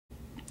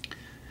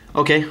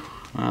Okay,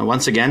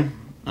 once again,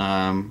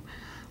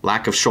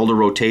 lack of shoulder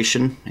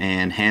rotation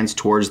and hands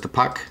towards the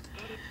puck.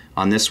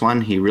 On this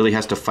one, he really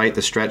has to fight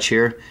the stretch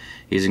here.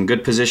 He's in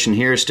good position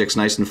here, sticks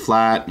nice and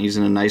flat. He's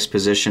in a nice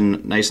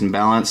position, nice and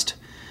balanced.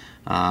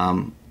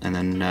 And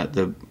then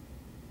the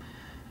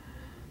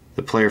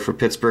player for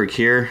Pittsburgh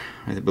here,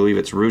 I believe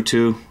it's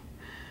Ruutu,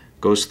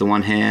 goes to the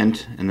one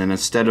hand, and then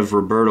instead of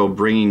Roberto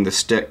bringing the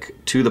stick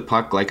to the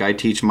puck like I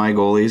teach my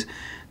goalies,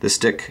 the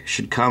stick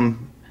should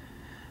come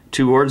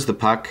towards the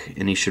puck,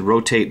 and he should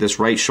rotate this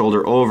right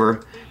shoulder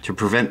over to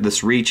prevent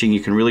this reaching. You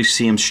can really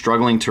see him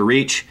struggling to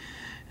reach,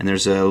 and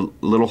there's a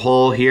little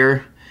hole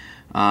here.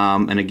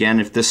 And again,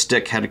 if this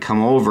stick had to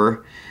come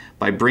over,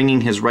 by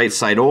bringing his right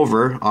side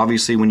over,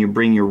 obviously when you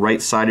bring your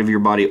right side of your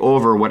body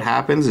over, what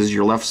happens is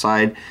your left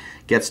side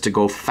gets to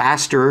go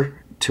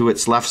faster to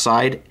its left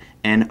side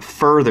and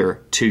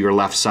further to your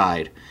left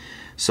side.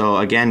 So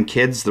again,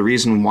 kids, the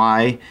reason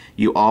why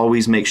you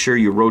always make sure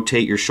you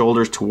rotate your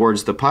shoulders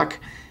towards the puck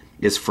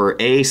is for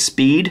A,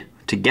 speed,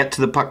 to get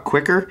to the puck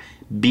quicker,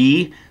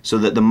 B, so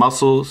that the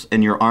muscles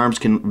in your arms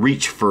can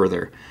reach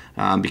further.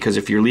 Because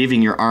if you're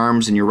leaving your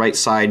arms and your right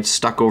side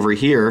stuck over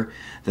here,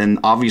 then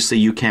obviously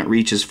you can't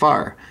reach as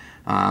far.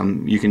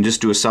 You can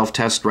just do a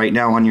self-test right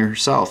now on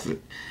yourself.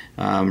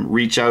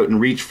 Reach out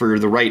and reach for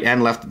the right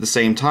and left at the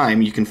same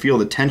time. You can feel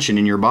the tension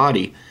in your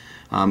body,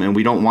 and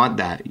we don't want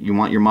that. You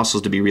want your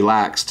muscles to be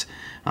relaxed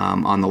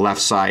on the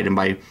left side,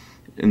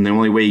 and the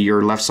only way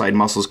your left side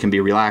muscles can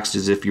be relaxed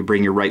is if you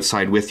bring your right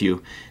side with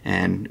you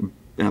and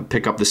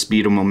pick up the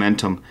speed and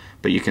momentum.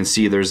 But you can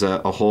see there's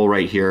a hole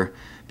right here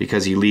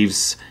because he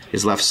leaves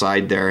his left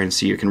side there, and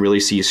so you can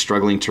really see he's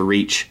struggling to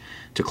reach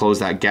to close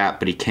that gap,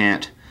 but he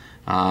can't.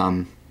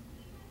 And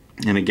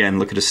again,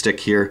 look at his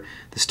stick here.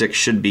 The stick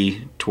should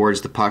be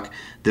towards the puck.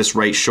 This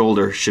right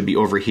shoulder should be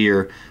over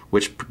here,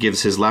 which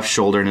gives his left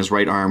shoulder and his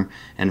right arm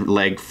and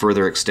leg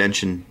further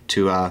extension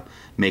to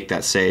make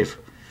that save.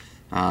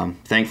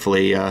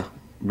 Thankfully,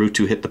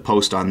 Ruutu hit the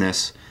post on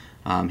this.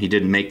 He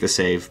didn't make the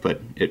save,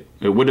 but it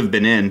would have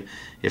been in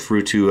if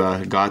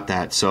Ruutu got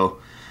that. So,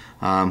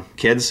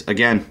 kids,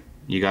 again,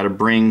 you got to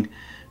bring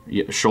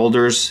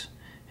shoulders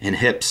and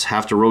hips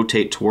have to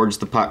rotate towards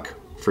the puck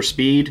for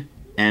speed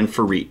and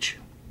for reach.